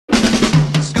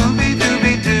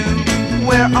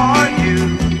are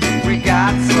you? We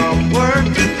got some work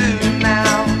to do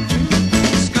now.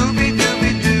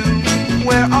 Scooby-Dooby-Doo,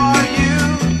 where are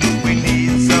you? We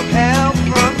need some help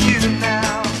from you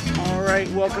now. Alright,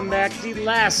 welcome back to the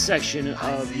last section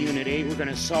of Unit 8. We're going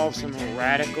to solve some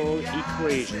radical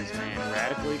equations, man.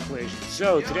 Radical equations.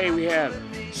 So, today we have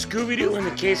Scooby-Doo in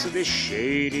the case of the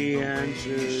shady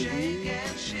answers.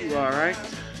 Alright,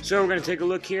 so we're going to take a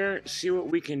look here, see what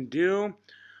we can do.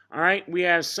 Alright, we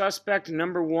have suspect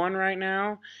number 1 right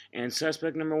now, and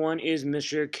suspect number 1 is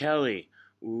Mr. Kelly.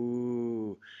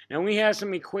 Ooh. Now we have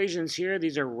some equations here.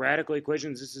 These are radical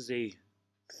equations. This is a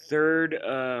third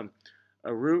a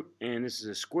root, and this is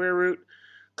a square root.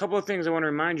 A couple of things I want to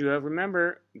remind you of.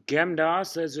 Remember,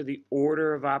 GEMDAS, those are the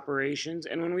order of operations,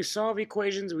 and when we solve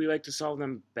equations, we like to solve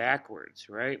them backwards,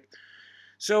 right?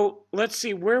 So let's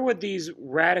see, where would these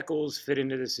radicals fit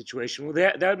into this situation? Well,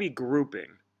 that would be grouping.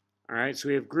 All right, so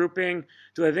we have grouping.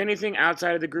 Do I have anything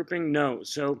outside of the grouping? No.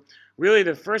 So really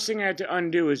the first thing I have to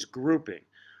undo is grouping.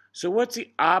 So what's the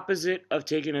opposite of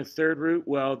taking a third root?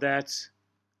 Well, that's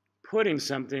putting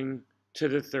something to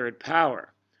the third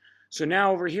power. So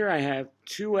now over here I have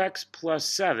 2x plus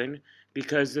 7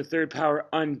 because the third power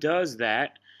undoes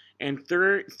that, and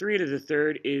 3 to the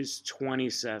third is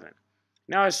 27.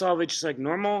 Now I solve it just like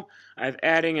normal. I have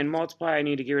adding and multiply. I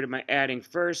need to get rid of my adding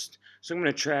first. So I'm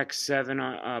going to track 7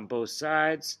 on both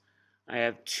sides. I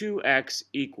have 2x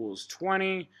equals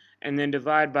 20, and then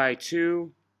divide by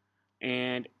 2,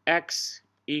 and x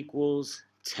equals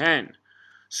 10.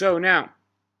 So now,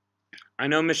 I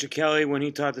know Mr. Kelly, when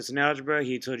he taught this in algebra,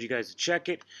 he told you guys to check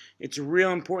it. It's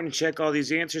real important to check all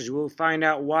these answers. We'll find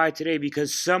out why today,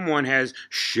 because someone has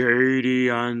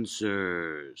shady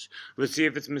answers. Let's see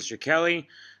if it's Mr. Kelly.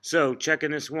 So,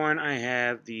 checking this one, I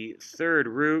have the third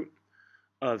root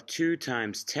of 2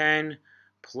 times 10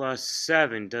 plus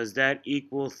 7. Does that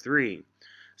equal 3?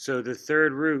 So, the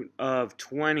third root of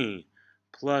 20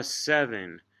 plus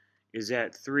 7 is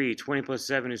at 3. 20 plus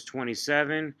 7 is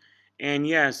 27. And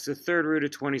yes, the third root of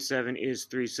 27 is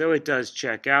 3, so it does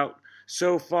check out.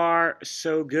 So far,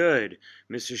 so good.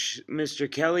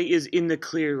 Mr. Kelly is in the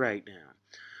clear right now.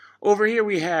 Over here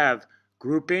we have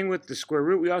grouping with the square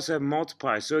root. We also have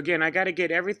multiply. So again, I got to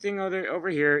get everything over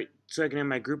here so I can have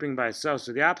my grouping by itself.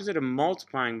 So the opposite of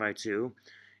multiplying by 2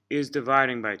 is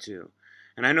dividing by 2.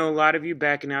 And I know a lot of you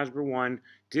back in Algebra 1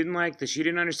 didn't like this. You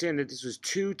didn't understand that this was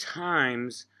 2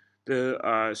 times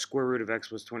the square root of x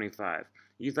plus 25.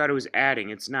 You thought it was adding.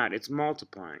 It's not. It's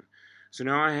multiplying. So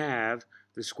now I have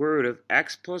the square root of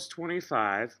x plus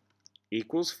 25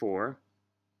 equals 4.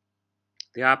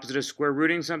 The opposite of square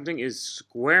rooting something is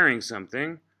squaring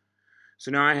something. So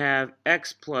now I have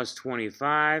x plus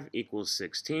 25 equals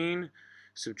 16.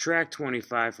 Subtract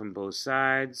 25 from both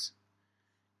sides,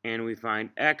 and we find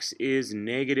x is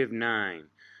negative 9.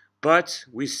 But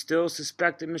we still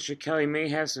suspect that Mr. Kelly may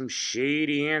have some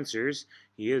shady answers.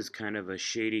 He is kind of a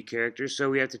shady character, so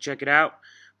we have to check it out.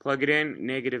 Plug it in.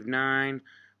 Negative 9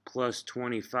 plus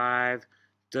 25.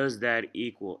 Does that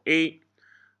equal 8?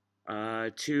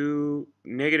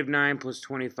 Negative 9 plus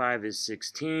 25 is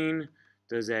 16.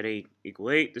 Does that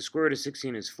equal 8? The square root of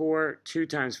 16 is 4. 2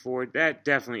 times 4, that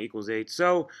definitely equals 8.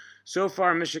 So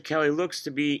far, Mr. Kelly looks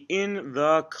to be in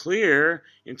the clear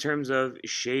in terms of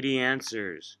shady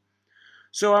answers.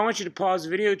 So I want you to pause the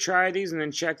video, try these, and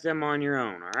then check them on your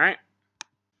own, alright?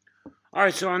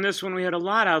 Alright, so on this one we had a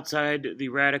lot outside the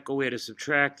radical. We had to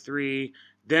subtract 3,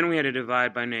 then we had to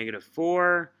divide by negative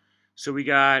 4. So we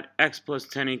got x plus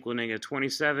 10 equal negative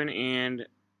 27, and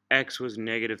x was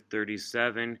negative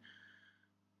 37,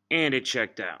 and it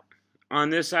checked out. On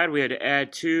this side we had to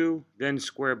add 2, then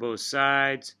square both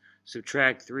sides,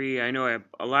 subtract 3. I know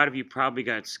a lot of you probably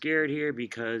got scared here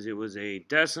because it was a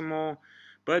decimal.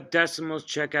 But decimals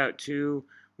check out too.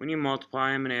 When you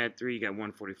multiply them and add 3, you got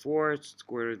 144.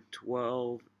 Square root of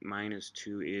 12 minus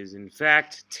 2 is, in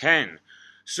fact, 10.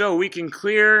 So we can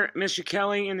clear Mr.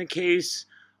 Kelly in the case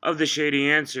of the shady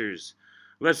answers.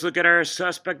 Let's look at our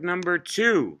suspect number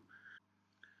 2.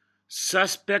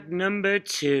 Suspect number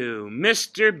 2,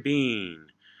 Mr. Bean.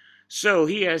 So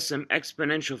he has some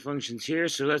exponential functions here.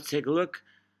 So let's take a look.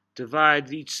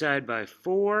 Divide each side by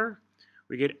 4.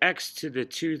 We get x to the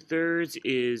 2/3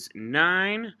 is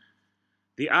 9.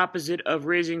 The opposite of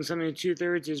raising something to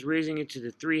 2/3 is raising it to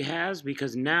the 3/2,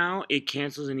 because now it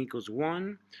cancels and equals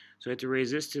 1. So I have to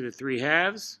raise this to the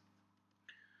 3/2.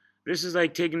 This is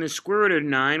like taking the square root of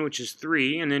 9, which is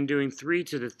 3, and then doing 3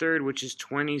 to the 3rd, which is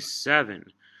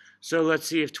 27. So let's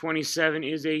see if 27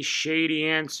 is a shady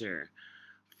answer.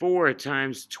 4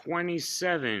 times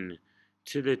 27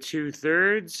 to the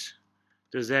 2/3.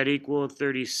 Does that equal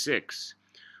 36?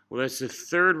 Well, that's the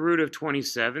third root of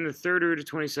 27. The third root of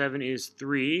 27 is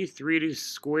 3. 3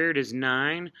 squared is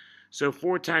 9. So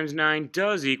 4 times 9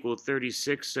 does equal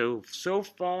 36. So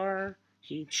far,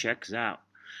 he checks out.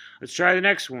 Let's try the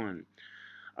next one.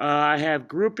 I have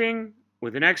grouping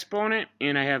with an exponent,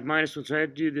 and I have minus 1. So I have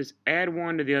to do this, add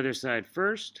 1 to the other side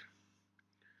first.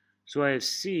 So I have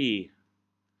c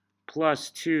plus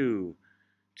 2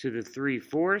 to the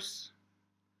 3/4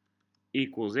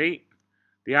 equals 8.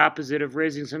 The opposite of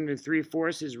raising something to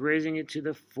 3/4 is raising it to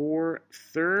the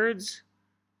 4/3.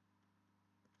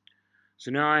 So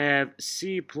now I have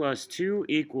c plus 2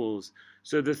 equals,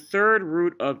 so the third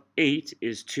root of 8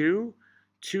 is 2.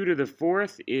 2 to the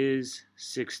 4th is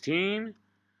 16.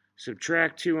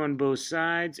 Subtract 2 on both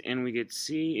sides, and we get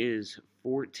c is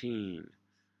 14.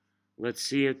 Let's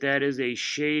see if that is a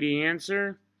shady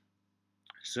answer.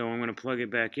 So I'm going to plug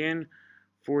it back in.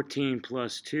 14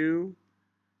 plus 2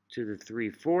 to the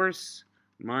 3/4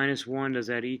 minus 1, does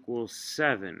that equal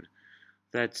 7?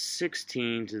 That's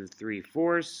 16 to the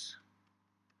 3/4.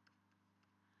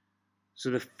 So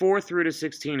the fourth root of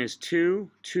 16 is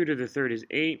 2. 2 to the third is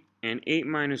 8. And 8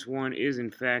 minus 1 is,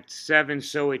 in fact, 7.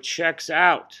 So it checks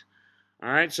out. All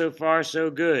right, so far, so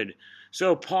good.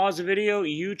 So pause the video,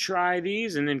 you try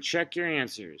these, and then check your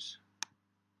answers.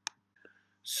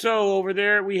 So over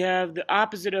there, we have the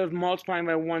opposite of multiplying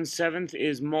by 1/7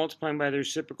 is multiplying by the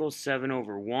reciprocal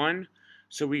 7/1.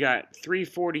 So we got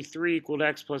 343 equaled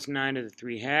x plus 9 to the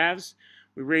 3/2.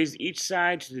 We raised each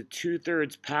side to the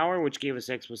 2/3 power, which gave us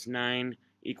x plus 9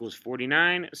 equals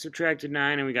 49. Subtracted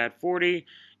 9, and we got 40,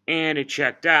 and it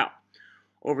checked out.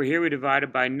 Over here, we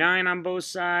divided by 9 on both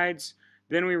sides.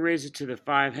 Then we raised it to the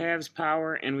 5/2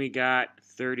 power, and we got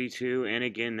 32, and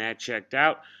again, that checked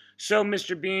out. So,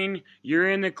 Mr. Bean, you're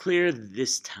in the clear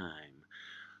this time.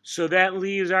 So that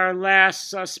leaves our last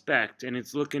suspect, and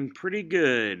it's looking pretty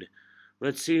good.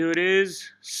 Let's see who it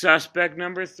is. Suspect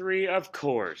number 3, of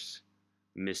course,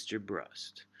 Mr.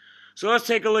 Brust. So let's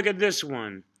take a look at this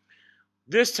one.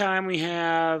 This time we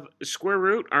have square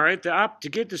root. All right, to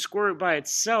get the square root by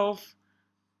itself,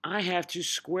 I have to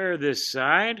square this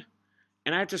side,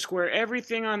 and I have to square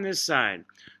everything on this side.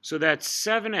 So that's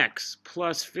 7x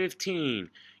plus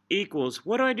 15 equals,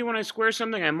 what do I do when I square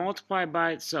something? I multiply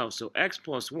by itself. So x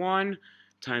plus 1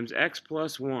 times x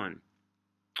plus 1.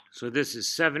 So this is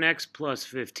 7x plus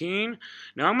 15.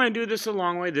 Now I'm going to do this a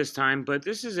long way this time, but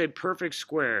this is a perfect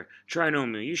square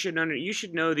trinomial. You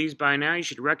should know these by now. You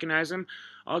should recognize them.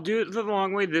 I'll do it the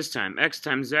long way this time. X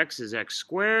times x is x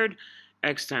squared.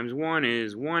 X times 1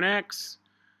 is 1x.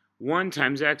 1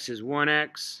 times x is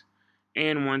 1x.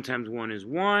 And 1 times 1 is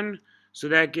 1. So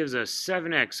that gives us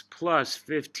 7x plus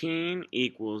 15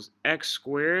 equals x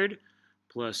squared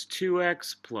plus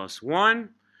 2x plus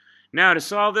 1. Now, to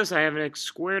solve this, I have an x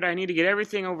squared. I need to get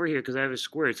everything over here because I have a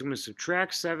squared. So I'm going to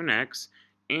subtract 7x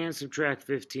and subtract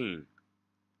 15.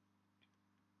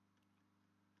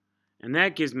 And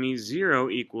that gives me 0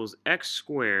 equals x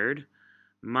squared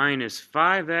minus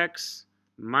 5x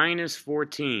minus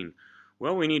 14.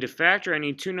 Well, we need a factor. I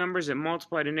need two numbers that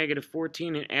multiply to negative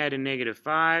 14 and add a negative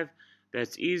 5.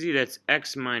 That's easy. That's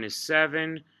x minus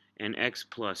 7 and x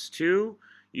plus 2.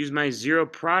 Use my zero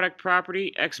product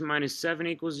property. X minus 7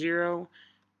 equals 0.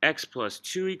 X plus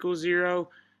 2 equals 0.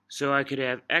 So I could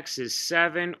have x is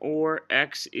 7 or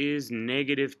x is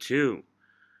negative 2.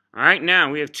 All right, now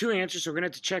we have two answers, so we're going to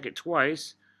have to check it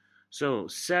twice. So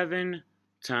 7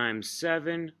 times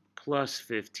 7 plus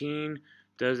 15.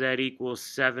 Does that equal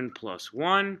 7 plus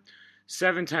 1?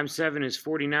 7 times 7 is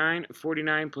 49.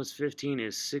 49 plus 15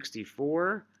 is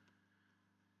 64.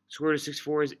 Square root of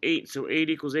 64 is 8, so 8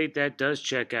 equals 8. That does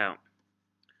check out.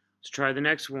 Let's try the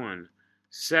next one.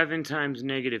 7 times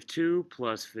negative 2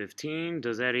 plus 15.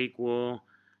 Does that equal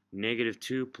negative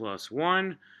 2 plus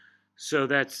 1? So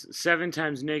that's 7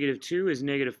 times negative 2 is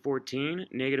negative 14.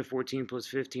 Negative 14 plus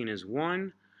 15 is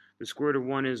 1. The square root of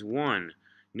 1 is 1.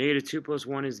 Negative 2 plus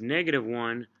 1 is negative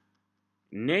 1.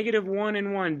 Negative 1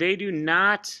 and 1, they do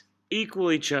not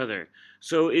equal each other.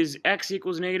 So is x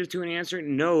equals negative 2 an answer?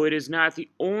 No, it is not. The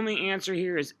only answer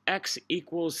here is x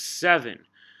equals 7.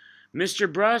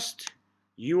 Mr. Brust,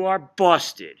 you are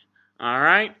busted. All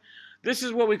right? This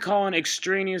is what we call an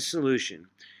extraneous solution.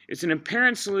 It's an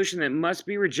apparent solution that must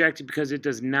be rejected because it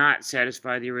does not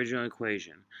satisfy the original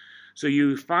equation. So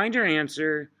you find your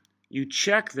answer, you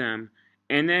check them,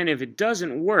 and then if it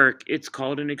doesn't work, it's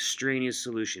called an extraneous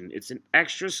solution. It's an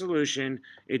extra solution.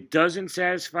 It doesn't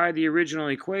satisfy the original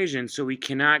equation, so we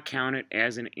cannot count it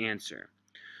as an answer.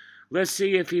 Let's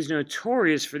see if he's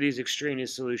notorious for these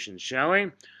extraneous solutions, shall we?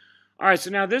 All right,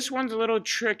 so now this one's a little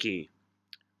tricky.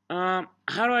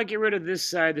 How do I get rid of this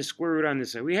side, the square root on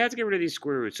this side? We have to get rid of these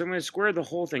square roots. So I'm going to square the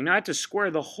whole thing. Now I have to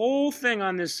square the whole thing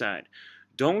on this side.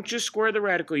 Don't just square the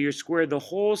radical. You square the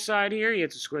whole side here. You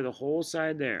have to square the whole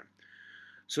side there.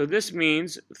 So this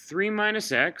means 3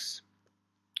 minus x.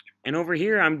 And over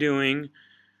here I'm doing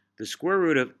the square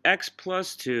root of x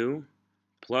plus 2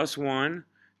 plus 1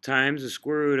 times the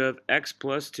square root of x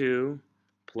plus 2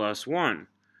 plus 1.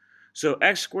 So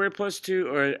x squared plus 2,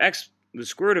 or the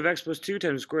square root of x plus 2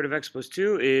 times the square root of x plus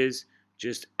 2 is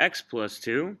just x plus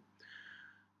 2.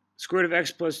 Square root of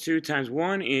x plus 2 times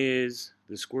 1 is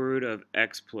the square root of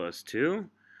x plus 2.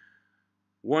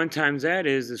 1 times that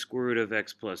is the square root of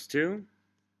x plus 2.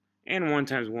 And 1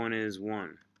 times 1 is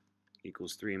 1,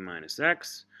 equals 3 minus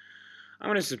x. I'm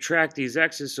going to subtract these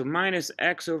x's, so minus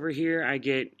x over here, I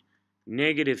get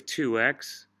negative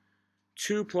 2x.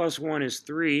 2 plus 1 is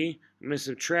 3. I'm going to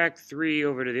subtract 3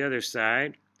 over to the other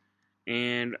side,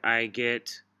 and I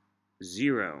get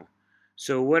 0.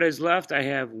 So what is left? I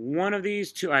have one of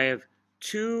these two. I have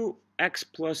 2x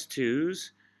plus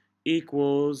 2's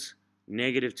equals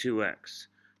negative 2x.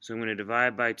 So I'm going to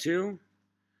divide by 2.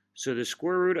 So the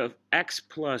square root of x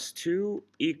plus 2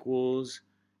 equals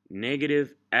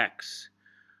negative x.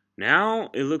 Now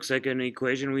it looks like an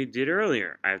equation we did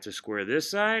earlier. I have to square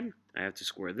this side. I have to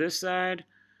square this side.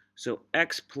 So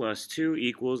x plus 2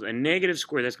 equals a negative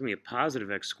square. That's going to be a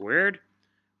positive x squared.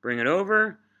 Bring it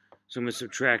over. So I'm going to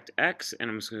subtract x, and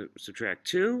I'm going to subtract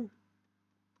 2.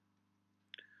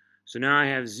 So now I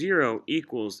have 0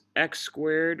 equals x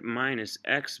squared minus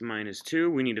x minus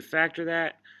 2. We need to factor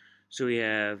that. So we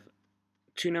have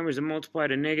two numbers that multiply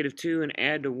to negative 2 and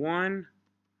add to 1.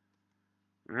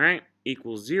 All right,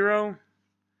 equals 0.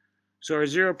 So our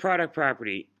zero product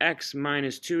property, x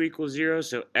minus 2 equals 0,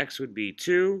 so x would be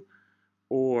 2,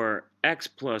 or x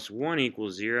plus 1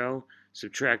 equals 0,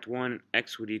 subtract 1,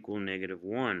 x would equal negative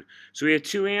 1. So we have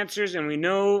two answers, and we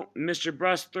know Mr.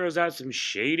 Brust throws out some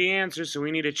shady answers, so we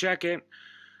need to check it.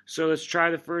 So let's try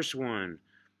the first one.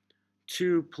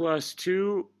 2 plus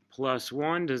 2 plus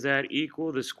 1, does that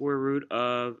equal the square root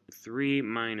of 3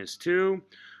 minus 2?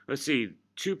 Let's see,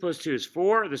 2 plus 2 is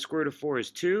 4, the square root of 4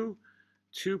 is 2.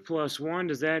 2 plus 1,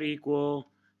 does that equal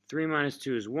 3 minus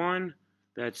 2 is 1?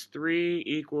 That's 3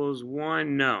 equals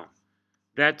 1. No,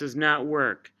 that does not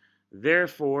work.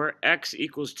 Therefore, x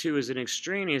equals 2 is an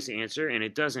extraneous answer, and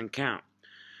it doesn't count.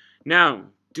 Now,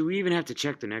 do we even have to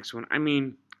check the next one? I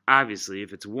mean, obviously,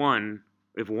 if it's 1,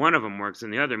 if one of them works,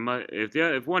 then the other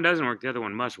if one doesn't work, the other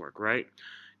one must work, right?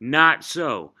 Not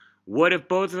so. What if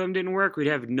both of them didn't work? We'd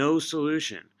have no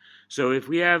solution. So if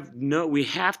we have we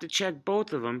have to check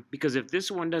both of them, because if this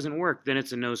one doesn't work, then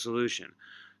it's a no solution.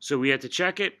 So we have to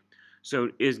check it. So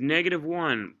is negative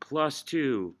 1 plus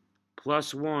 2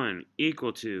 plus 1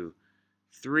 equal to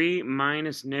 3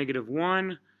 minus negative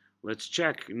 1? Let's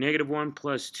check. Negative 1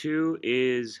 plus 2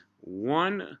 is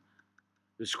 1.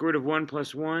 The square root of 1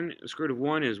 plus 1, the square root of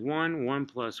 1 is 1. 1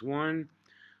 plus 1,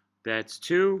 that's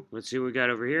 2. Let's see what we got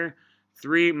over here.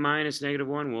 3 minus negative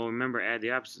 1, well, remember, add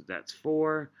the opposite, that's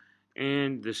 4.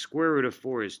 And the square root of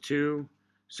 4 is 2.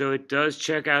 So it does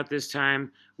check out this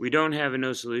time. We don't have a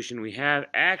no solution. We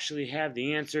actually have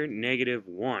the answer, negative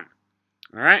 1.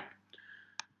 All right?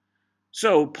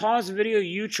 So pause the video.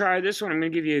 You try this one. I'm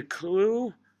going to give you a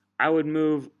clue. I would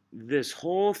move this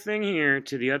whole thing here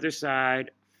to the other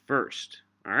side first.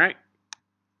 All right?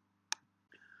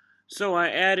 So I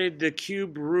added the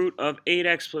cube root of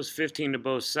 8x plus 15 to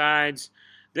both sides.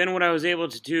 Then what I was able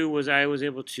to do was I was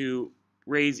able to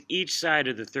raise each side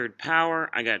to the third power.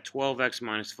 I got 12x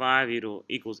minus 5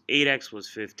 equals 8x plus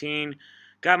 15.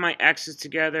 Got my x's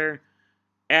together,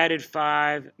 added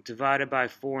 5, divided by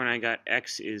 4, and I got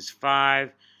x is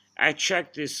 5. I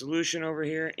checked this solution over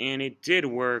here, and it did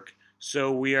work,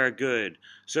 so we are good.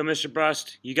 So, Mr.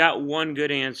 Brust, you got one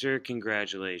good answer.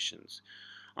 Congratulations.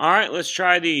 All right, let's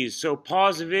try these. So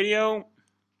pause the video,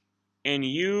 and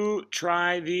you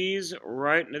try these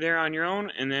right there on your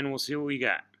own, and then we'll see what we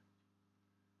got.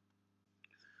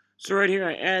 So right here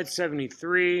I add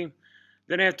 73,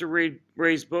 then I have to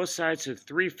raise both sides to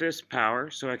 3/5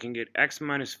 power, so I can get x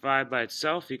minus 5 by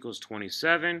itself equals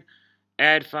 27,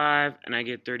 add 5, and I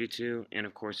get 32, and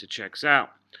of course it checks out.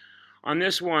 On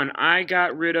this one, I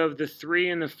got rid of the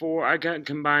 3 and the 4, I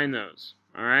combined those.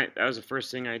 Alright, that was the first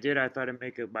thing I did. I thought it'd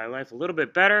make my life a little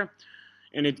bit better,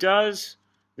 and it does.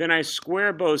 Then I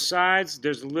square both sides.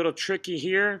 There's a little tricky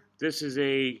here. This is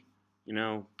a,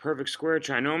 perfect square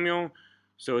trinomial.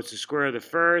 So it's the square of the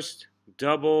first,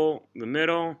 double the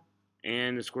middle,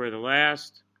 and the square of the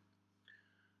last.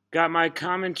 Got my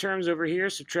common terms over here.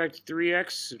 Subtracted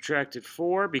 3x, subtracted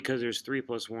 4, because there's 3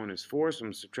 plus 1 is 4, so I'm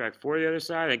going to subtract 4 to the other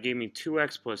side. That gave me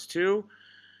 2x plus 2.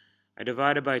 I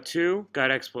divided by 2, got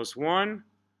x plus 1.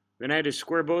 Then I had to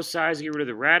square both sides to get rid of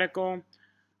the radical.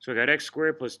 So I got x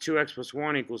squared plus 2x plus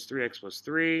 1 equals 3x plus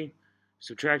 3.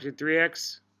 Subtracted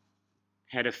 3x.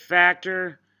 Had a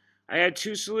factor. I had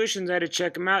two solutions. I had to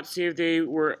check them out to see if they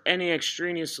were any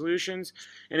extraneous solutions.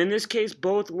 And in this case,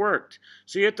 both worked.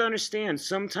 So you have to understand,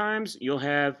 sometimes you'll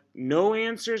have no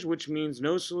answers, which means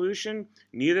no solution.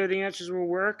 Neither of the answers will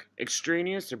work.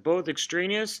 Extraneous, they're both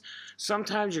extraneous.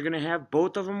 Sometimes you're going to have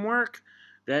both of them work.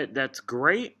 That's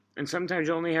great. And sometimes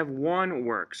you only have one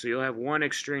work. So you'll have one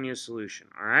extraneous solution.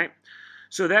 All right?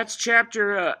 So that's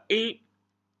chapter 8.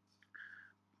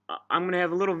 I'm going to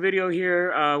have a little video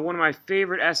here. One of my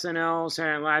favorite SNL,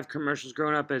 Saturday Night Live commercials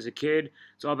growing up as a kid.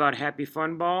 It's all about Happy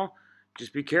Fun Ball.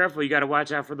 Just be careful. You got to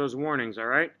watch out for those warnings, all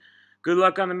right? Good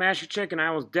luck on the master check, and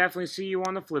I will definitely see you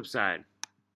on the flip side.